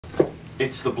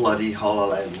It's the Bloody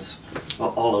Hololens,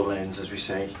 or Hololens as we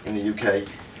say in the UK.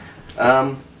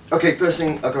 Okay, first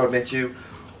thing I've got to admit to you,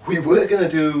 we were going to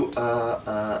do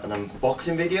an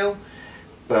unboxing video,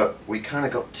 but we kind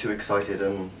of got too excited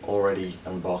and already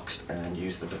unboxed and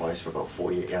used the device for about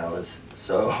 48 hours.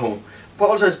 So,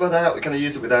 apologise about that, we kind of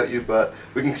used it without you, but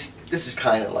we can. This is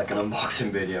kind of like an unboxing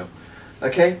video.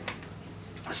 Okay,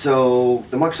 so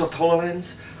the Microsoft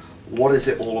HoloLens, what is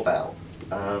it all about?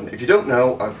 If you don't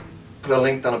know, I've put a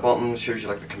link down the bottom, shows you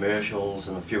like the commercials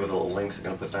and a few other little links I'm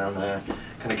going to put down there.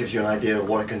 Kind of gives you an idea of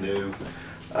what it can do.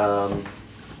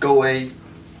 Go away,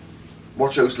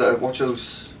 watch those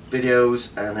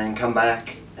videos, and then come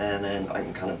back, and then I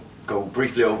can kind of go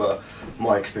briefly over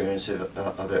my experience of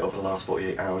it over the last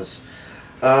 48 hours.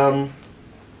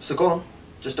 So go on,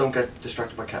 just don't get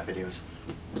distracted by cat videos.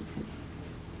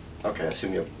 Okay, I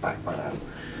assume you're back by now,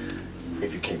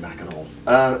 if you came back at all.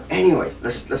 Anyway,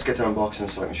 let's get to unboxing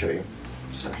so I can show you.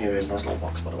 So here is a nice little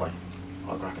box, by the way,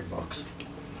 holographic box.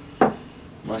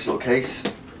 Nice little case.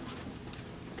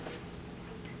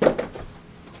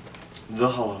 The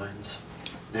HoloLens.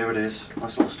 There it is,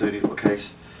 nice little sturdy little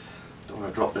case. Don't want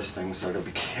to drop this thing, so I've got to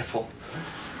be careful.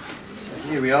 So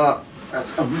here we are,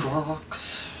 let's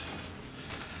unbox.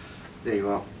 There you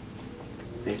are.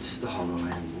 It's the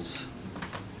HoloLens.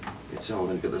 It's all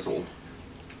in this little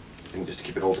thing just to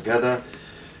keep it all together.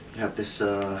 You have this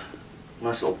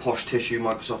nice little posh tissue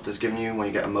Microsoft has given you when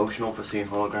you get emotional for seeing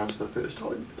holograms for the first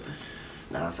time.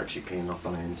 Nah, it's actually cleaning off the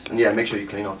lens. And yeah, make sure you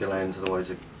clean off your lens, otherwise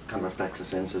it kind of affects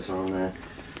the sensors on there.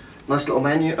 Nice little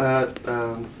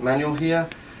manual here.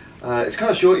 It's kind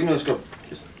of short, you know, it's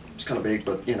kind of big,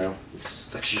 but you know,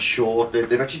 it's actually short.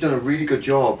 They've actually done a really good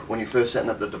job when you're first setting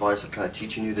up the device of kind of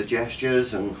teaching you the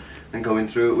gestures and going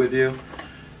through it with you.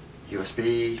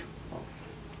 USB,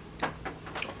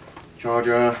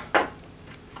 charger.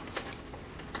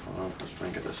 Let's try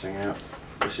and get this thing out.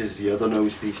 This is the other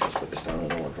nose piece. Let's put this down, I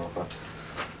don't want to drop it.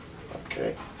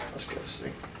 Okay, let's get this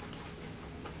thing.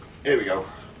 Here we go.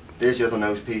 There's the other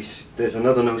nose piece. There's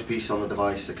another nose piece on the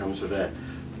device that comes with it.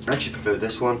 I actually prefer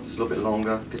this one. It's a little bit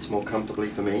longer, fits more comfortably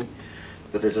for me.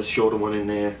 But there's a shorter one in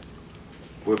there.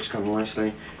 Works kind of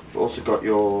nicely. You've also got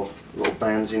your little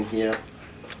bands in here.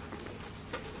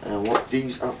 And what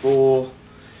these are for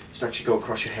is to actually go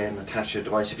across your head and attach your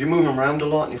device. If you're moving around a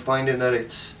lot and you're finding that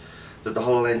the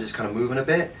HoloLens is kind of moving a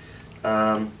bit,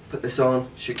 put this on,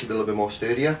 should keep it a little bit more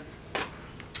sturdier.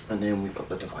 And then we've got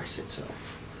the device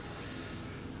itself.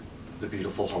 The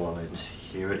beautiful HoloLens.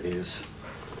 Here it is.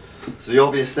 So the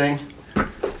obvious thing,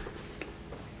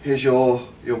 here's your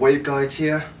waveguides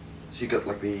here. So you've got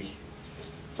like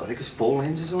I think it's 4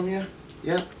 lenses on here.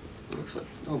 Yeah. It looks like,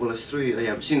 oh well, there's 3,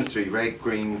 yeah, I've seen the 3, red,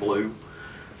 green, blue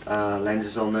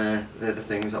lenses on there. They're the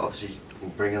things that obviously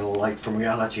bring in a light from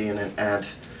reality and then add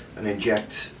and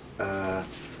inject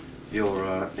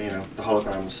your, the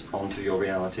holograms onto your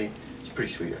reality. It's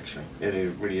pretty sweet actually,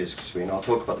 it really is sweet. And I'll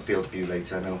talk about the field of view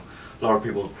later. I know a lot of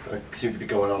people seem to be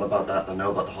going on about that, they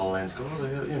know about the HoloLens, go,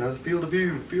 oh, you know, the field of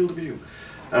view.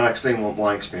 And I'll explain what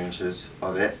my experience is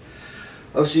of it.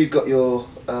 Obviously you've got your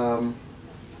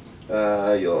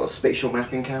spatial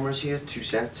mapping cameras here, 2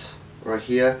 sets right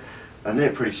here, and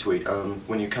they're pretty sweet.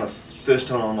 When you kind of first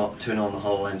turn on the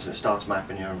HoloLens and it starts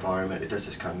mapping your environment, it does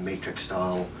this kind of matrix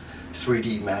style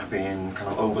 3D mapping, kind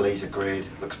of overlays a grid,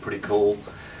 looks pretty cool.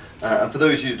 And for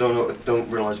those of you who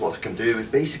don't realise what it can do, is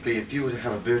basically if you were to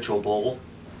have a virtual ball,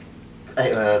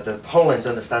 the HoloLens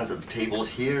understands that the table is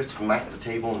here, it's mapped the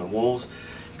table and the walls.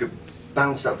 You could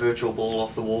bounce that virtual ball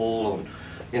off the wall, or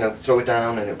you know, throw it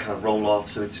down and it'll kind of roll off,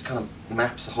 so it kind of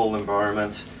maps the whole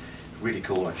environment. Really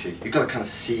cool actually. You've got to kind of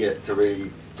see it to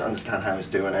understand how it's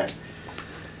doing it.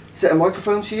 Set of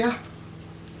microphones here.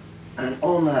 And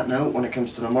on that note, when it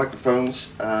comes to the microphones,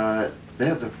 they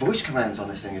have the voice commands on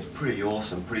this thing is pretty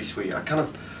awesome, pretty sweet. I kind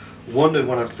of wondered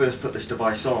when I first put this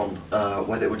device on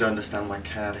whether it would understand my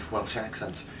Cardiff Welsh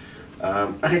accent.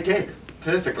 And it did,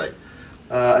 perfectly.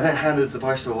 I then handed the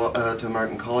device to an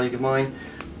American colleague of mine,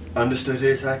 understood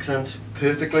his accent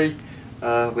perfectly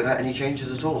without any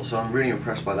changes at all, so I'm really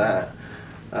impressed by that.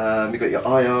 You've got your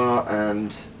IR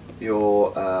and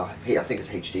your, I think it's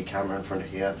HD camera in front of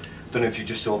here. Don't know if you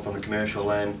just saw from the commercial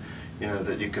then, you know,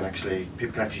 that people can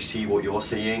actually see what you're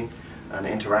seeing and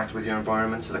interact with your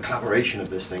environment. So the collaboration of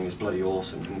this thing is bloody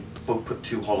awesome. You can both put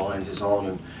 2 HoloLenses on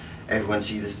and everyone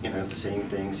see this, you know, the same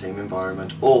thing, same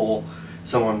environment, or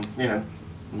someone, you know,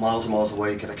 miles and miles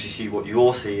away can actually see what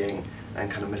you're seeing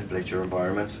and kind of manipulate your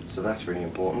environment, so that's really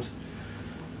important.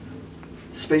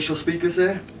 Spatial speakers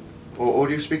there, or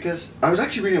audio speakers. I was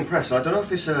actually really impressed. I don't know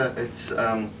if it's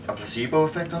a placebo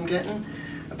effect I'm getting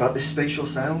about this spatial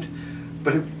sound,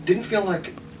 but it didn't feel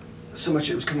like so much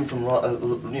it was coming from,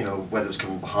 you know, whether it was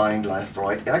coming behind, left,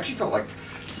 right. It actually felt like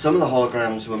some of the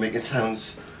holograms were making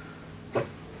sounds like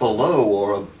below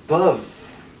or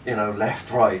above, you know,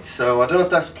 left, right. So I don't know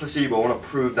if that's placebo. I want to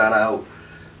prove that out.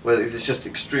 Whether it's just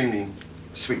extremely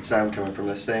sweet sound coming from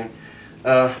this thing.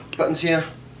 Buttons here.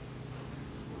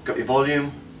 Got your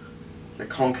volume. The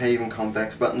concave and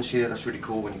convex buttons here. That's really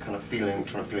cool when you're kind of trying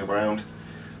to feel around.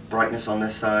 Brightness on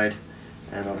this side,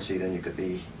 and obviously then you've got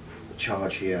the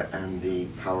charge here and the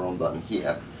power on button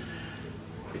here.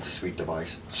 It's a sweet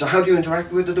device. So how do you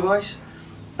interact with the device?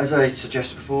 As I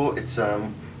suggested before, it's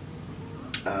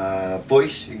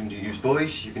voice. You can use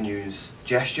voice, you can use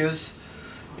gestures,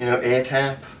 you know, air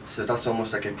tap, so that's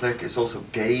almost like a click. It's also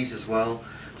gaze as well,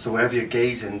 so wherever you're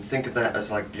gazing, think of that as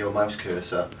like your mouse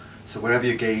cursor. So wherever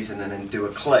you're gazing and then do a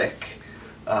click,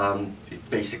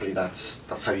 basically that's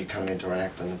how you kind of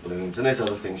interact on the balloons. And there's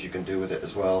other things you can do with it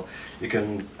as well. You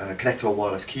can connect to a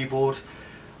wireless keyboard.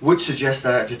 Would suggest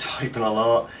that if you're typing a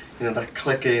lot, you know, that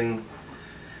clicking,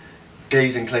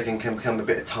 gazing, clicking can become a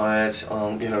bit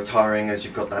tiring as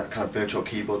you've got that kind of virtual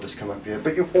keyboard that's come up here.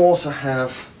 But you also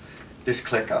have this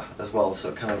clicker as well, so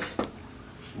it kind of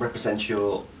represents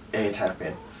your air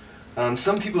tapping.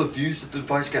 Some people have used the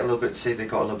device, get a little bit, say they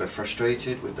got a little bit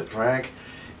frustrated with the drag.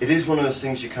 It is one of those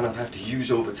things you kind of have to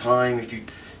use over time. If you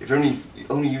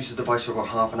only use the device for about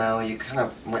half an hour, you kind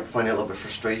of might find it a little bit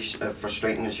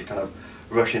frustrating as you kind of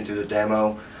rush into the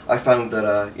demo. I found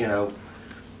that you know,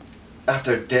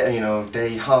 after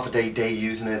half a day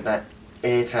using it, that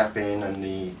air tapping and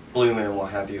the blooming and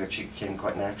what have you actually became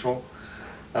quite natural.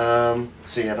 So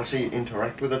yeah, that's how you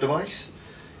interact with the device.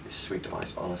 It's a sweet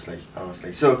device, honestly.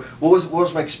 So what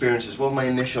was my experiences? What were my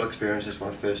initial experiences when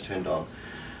I first turned on?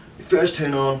 You first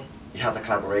turn on, you have the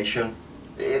collaboration.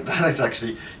 That is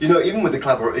actually, you know, even with the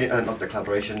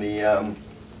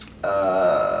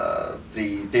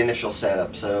the initial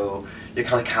setup. So you're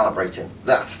kind of calibrating.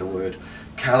 That's the word.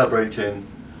 Calibrating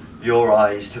your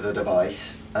eyes to the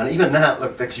device, and even that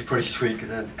looked actually pretty sweet because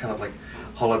they're kind of like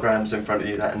holograms in front of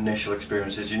you. That initial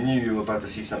experiences, you knew you were about to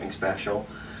see something special.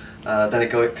 Then it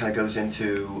kind of goes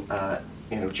into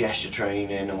you know, gesture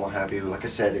training and what have you. Like I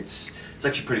said, it's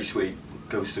actually pretty sweet.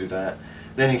 Goes through that.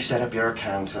 Then you set up your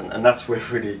account, and that's where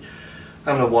really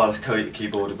having a wireless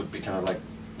keyboard would be kind of like,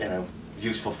 you know,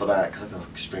 useful for that because I've got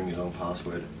an extremely long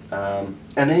password. And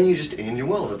then you're just in your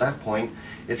world. At that point,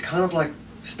 it's kind of like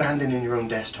standing in your own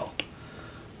desktop.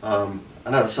 I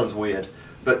know that sounds weird,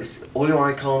 but it's all your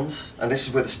icons, and this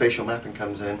is where the spatial mapping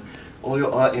comes in. All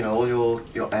your all your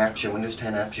apps, your Windows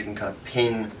 10 apps, you can kind of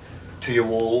pin to your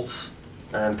walls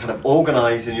and kind of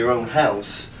organize in your own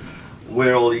house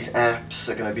where all these apps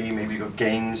are going to be. Maybe you've got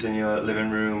games in your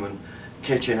living room and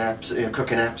kitchen apps, you know,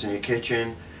 cooking apps in your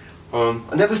kitchen. I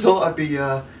never thought I'd be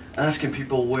asking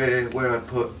people where I'd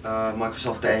put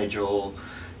Microsoft Edge, or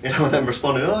you know, them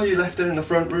responding, oh, you left it in the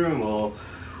front room, or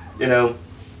you know,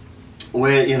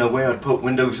 where I'd put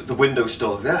the Windows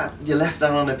Store. Yeah, you left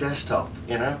that on the desktop,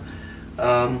 you know,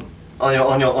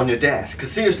 on your desk.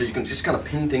 Because seriously, you can just kind of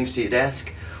pin things to your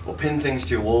desk or pin things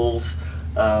to your walls,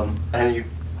 and you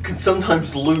can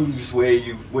sometimes lose where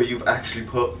you've actually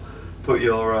put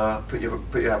your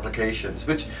applications.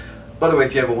 Which, by the way,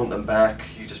 if you ever want them back,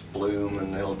 you just bloom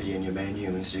and they'll be in your menu,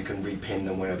 and so you can repin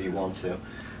them wherever you want to.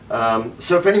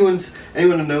 So if anyone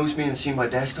who knows me and seen my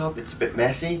desktop, it's a bit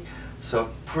messy. So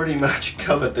I've pretty much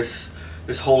covered this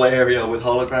whole area with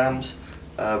holograms.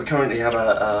 We currently have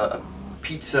a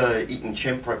pizza eating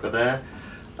chimp right over there.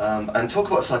 And talk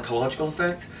about a psychological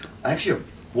effect. I actually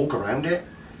walk around it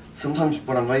sometimes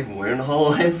when I'm not even wearing a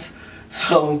HoloLens.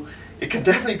 So it can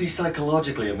definitely be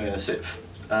psychologically immersive.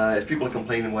 If people are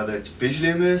complaining whether it's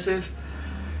visually immersive,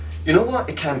 you know what?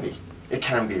 It can be. It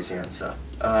can be is the answer.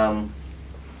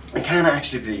 It can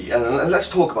actually be. And let's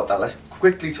talk about that. Let's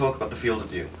quickly talk about the field of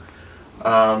view.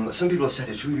 Some people have said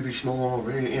it's really, really small.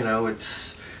 Really, you know,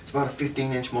 it's about a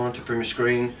 15-inch monitor from your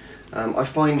screen. I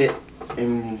find it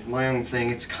in my own thing.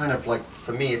 It's kind of like,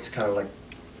 for me, it's kind of like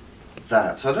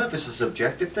that. So I don't know if it's a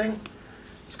subjective thing.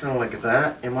 It's kind of like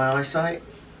that in my eyesight,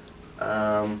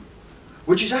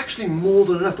 which is actually more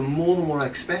than enough, and more than what I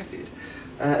expected.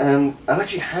 And I'd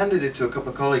actually handed it to a couple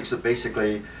of colleagues that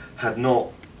basically had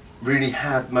not really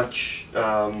had much,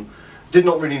 did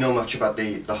not really know much about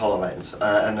the HoloLens,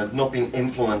 and had not been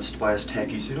influenced by us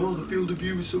techies. Said, oh, the field of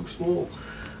view is so small.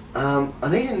 And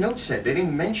they didn't notice it, they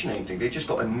didn't mention anything, they just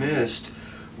got immersed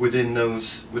within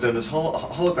those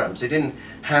holograms. They didn't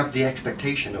have the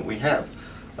expectation that we have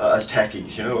as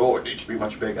techies, you know, oh, it needs to be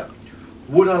much bigger.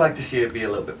 Would I like to see it be a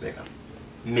little bit bigger?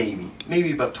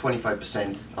 Maybe about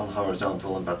 25% on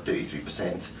horizontal and about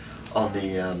 33% on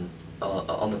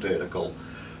on the vertical.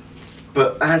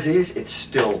 But as is, it's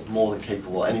still more than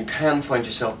capable, and you can find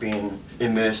yourself being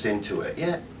immersed into it.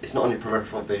 Yeah, it's not only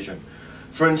peripheral vision.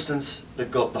 For instance, they've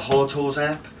got the Hololens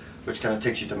app, which kind of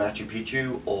takes you to Machu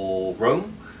Picchu or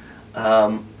Rome.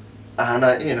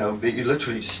 You know, you're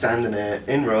literally just standing there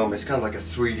in Rome. It's kind of like a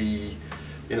 3D,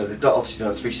 you know, they've obviously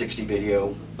done a 360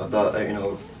 video of the, you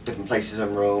know, different places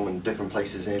in Rome and different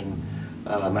places in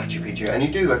Machu Picchu, and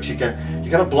you do actually you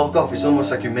kind of block off. It's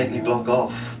almost like you mentally block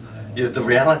off the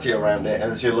reality around it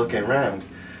as you're looking around.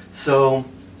 So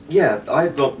yeah,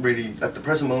 I've got really, at the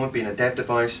present moment, being a dev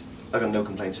device, I've got no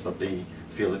complaints about the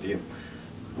field of view.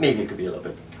 Maybe it could be a little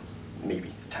bit bigger, maybe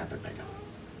a tad bit bigger.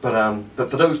 But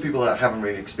for those people that haven't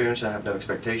really experienced it, I have no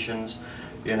expectations.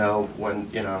 You know, when,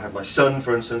 you know, I had my son,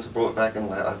 for instance, I brought it back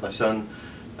and I had my son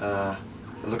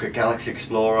look at Galaxy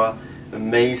Explorer.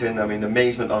 Amazing. I mean, the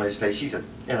amazement on his face. He's a,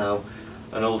 you know,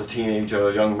 an older teenager,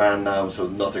 a young man now, so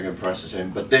nothing impresses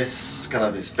him. But this, kind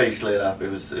of his face lit up. It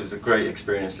was a great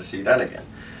experience to see that again.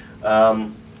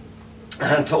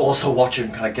 And to also watch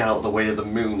him kind of get out of the way of the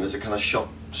moon as it kind of shot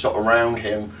around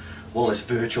him while this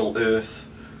virtual Earth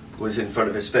was in front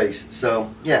of his face. So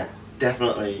yeah,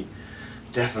 definitely,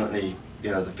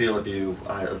 you know, the field of view,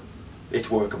 it's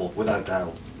workable without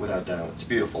doubt. It's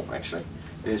beautiful, actually.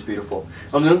 It is beautiful.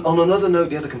 On another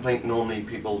note, the other complaint normally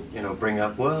people, you know, bring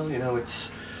up, well, you know,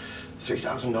 it's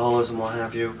 $3,000 and what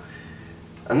have you,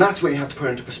 and that's what you have to put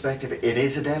into perspective. It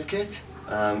is a dev kit.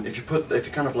 If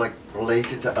you kind of like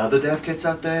relate it to other dev kits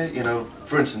out there, you know,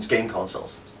 for instance, game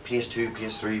consoles, PS2,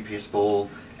 PS3, PS4,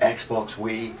 Xbox,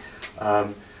 Wii,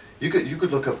 you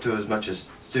could look up to as much as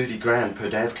 30 grand per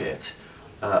dev kit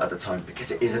at the time, because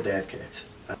it is a dev kit.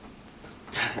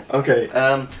 Okay,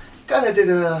 kind of did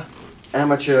a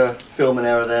amateur filming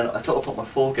error then. I thought I put my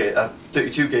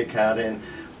 32 gig card in,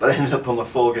 but I ended up putting my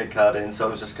 4 gig card in, so I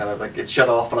was just kind of like, it shut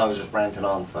off and I was just ranting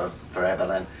on for forever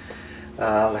then.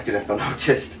 Lucky enough I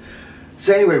noticed.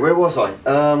 So anyway, where was I?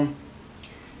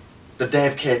 The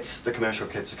dev kits, the commercial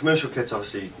kits. The commercial kits,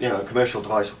 obviously, you know, a commercial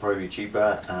device will probably be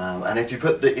cheaper, and if you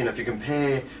put the, you know, if you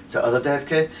compare to other dev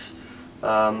kits,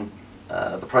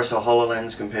 the price of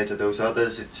Hololens compared to those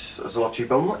others, it's a lot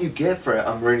cheaper. And what you get for it,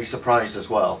 I'm really surprised as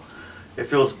well. It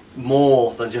feels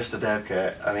more than just a dev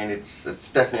kit. I mean, it's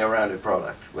definitely a rounded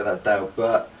product, without doubt.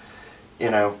 But you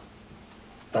know,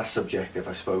 that's subjective,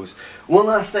 I suppose. One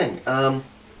last thing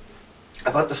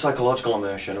about the psychological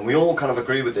immersion, and we all kind of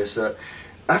agree with this, that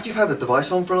after you've had the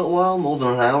device on for a little while, more than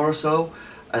an hour or so,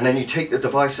 and then you take the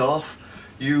device off,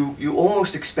 you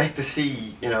almost expect to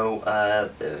see, you know,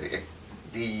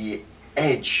 the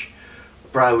Edge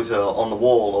browser on the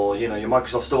wall, or you know, your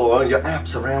Microsoft Store, or your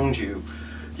apps around you.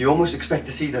 You almost expect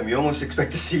to see them. You almost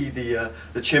expect to see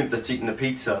the chimp that's eating the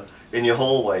pizza in your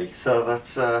hallway. So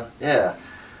that's yeah,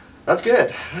 that's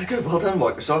good. That's good. Well done,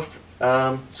 Microsoft.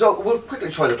 So we'll quickly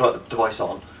try the device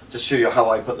on, just show you how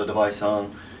I put the device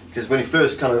on. Because when you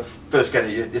first get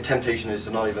it, your temptation is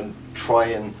to not even try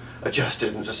and adjust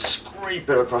it and just scrape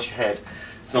it across your head.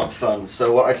 It's not fun.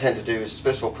 So what I tend to do is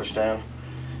first of all push down.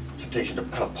 Temptation to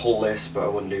kind of pull this, but I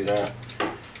wouldn't do that.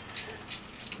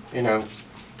 You know,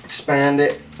 expand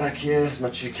it back here as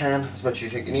much as you can, as much as you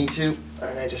think you need to,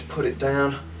 and then just put it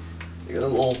down. You got a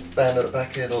little band at the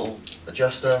back here, a little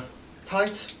adjuster.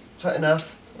 Tight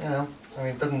enough. You know, I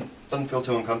mean, it doesn't feel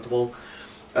too uncomfortable.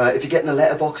 If you're getting a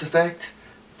letterbox effect,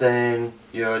 then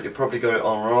you probably got it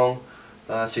on wrong.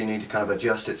 So you need to kind of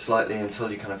adjust it slightly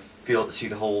until you kind of see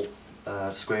the whole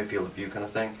square field of view kind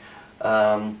of thing.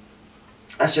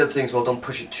 That's the other thing as well, don't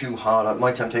push it too hard.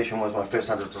 My temptation was when I first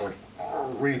had to just like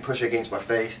really push it against my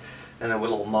face, and then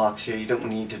with little marks here. You don't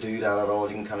need to do that at all.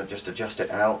 You can kind of just adjust it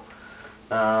out.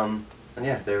 And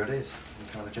yeah, there it is.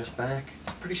 You kind of adjust back.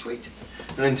 It's pretty sweet.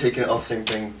 And then taking it off, same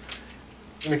thing.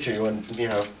 Make sure you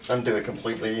know, undo it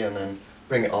completely and then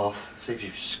bring it off. Saves you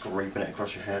scraping it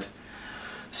across your head.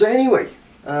 So anyway,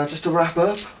 just to wrap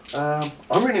up,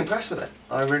 I'm really impressed with it.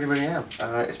 I really am.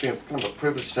 It's been kind of a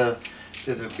privilege to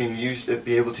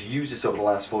be able to use this over the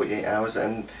last 48 hours,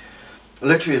 and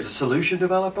literally as a solution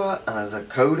developer and as a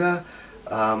coder,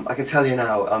 I can tell you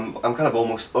now, I'm kind of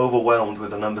almost overwhelmed with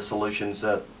the number of solutions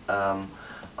that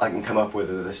I can come up with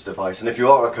this device. And if you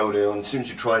are a coder, and as soon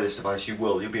as you try this device,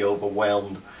 you'll be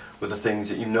overwhelmed with the things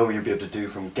that you know you'll be able to do,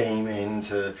 from gaming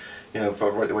to, you know,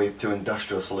 right the way to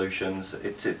industrial solutions.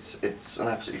 It's an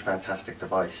absolutely fantastic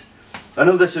device. I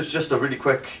know this is just a really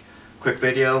quick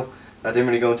video. I didn't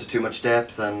really go into too much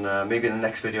depth, and maybe in the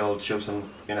next video I'll show some,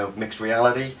 you know, mixed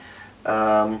reality.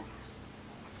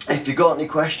 If you got any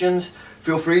questions,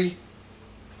 feel free,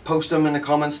 post them in the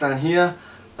comments down here.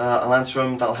 I'll answer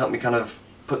them. That'll help me kind of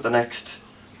put the next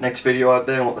video out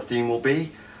there and what the theme will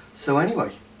be. So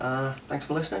anyway, thanks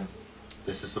for listening.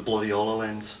 This is the Bloody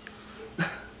Hololens.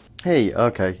 Hey,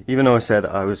 okay, even though I said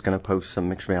I was going to post some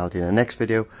mixed reality in the next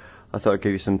video, I thought I'd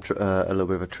give you some a little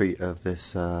bit of a treat of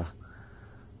this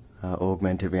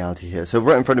augmented reality here. So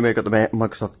right in front of me I've got the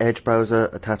Microsoft Edge browser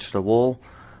attached to the wall.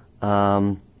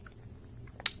 As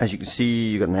you can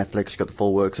see, you've got Netflix, you've got the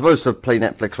full works. If I was to play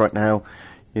Netflix right now,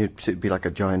 it'd be like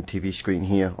a giant TV screen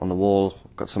here on the wall.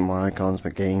 Got some of my icons, my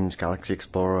games, Galaxy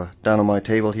Explorer. Down on my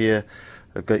table here,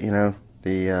 I've got, you know,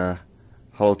 the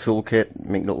Holo Toolkit,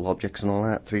 make little objects and all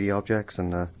that, 3D objects,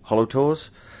 and Holo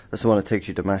Tours. That's the one that takes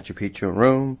you to Machu Picchu and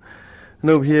Rome. And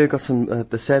over here, got some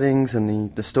the settings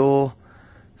and the store,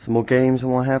 some more games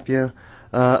and what have you.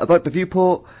 About the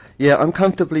viewport, yeah, I'm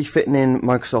comfortably fitting in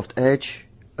Microsoft Edge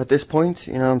at this point.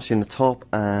 You know, I'm seeing the top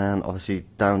and obviously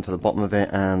down to the bottom of it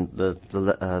and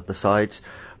the sides.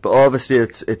 But obviously,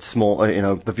 it's small. You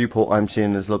know, the viewport I'm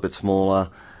seeing is a little bit smaller.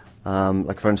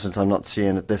 Like for instance, I'm not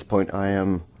seeing at this point. I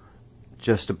am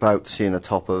just about seeing the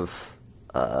top of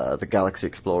the Galaxy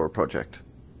Explorer project.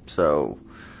 So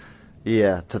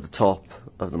yeah, to the top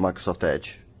of the Microsoft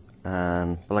Edge.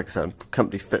 And but like I said, I'm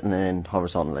comfortably fitting in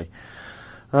horizontally.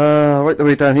 Right the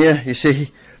way down here, you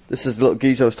see, this is the little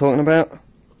geezer I was talking about,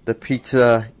 the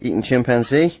pizza eating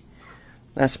chimpanzee.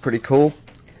 That's pretty cool.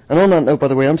 And on that note, by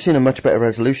the way, I'm seeing a much better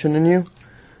resolution than you.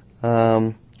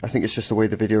 I think it's just the way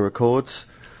the video records.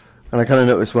 And I kind of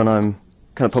notice when I'm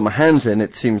kind of put my hands in,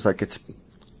 it seems like it's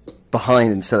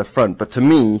behind instead of front. But to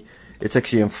me, it's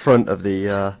actually in front of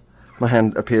the, my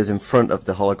hand appears in front of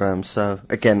the holograms. So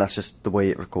again, that's just the way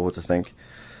it records, I think.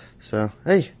 So,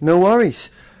 hey, no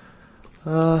worries.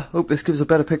 Hope this gives a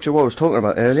better picture of what I was talking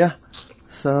about earlier.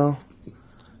 So,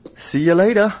 see you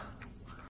later.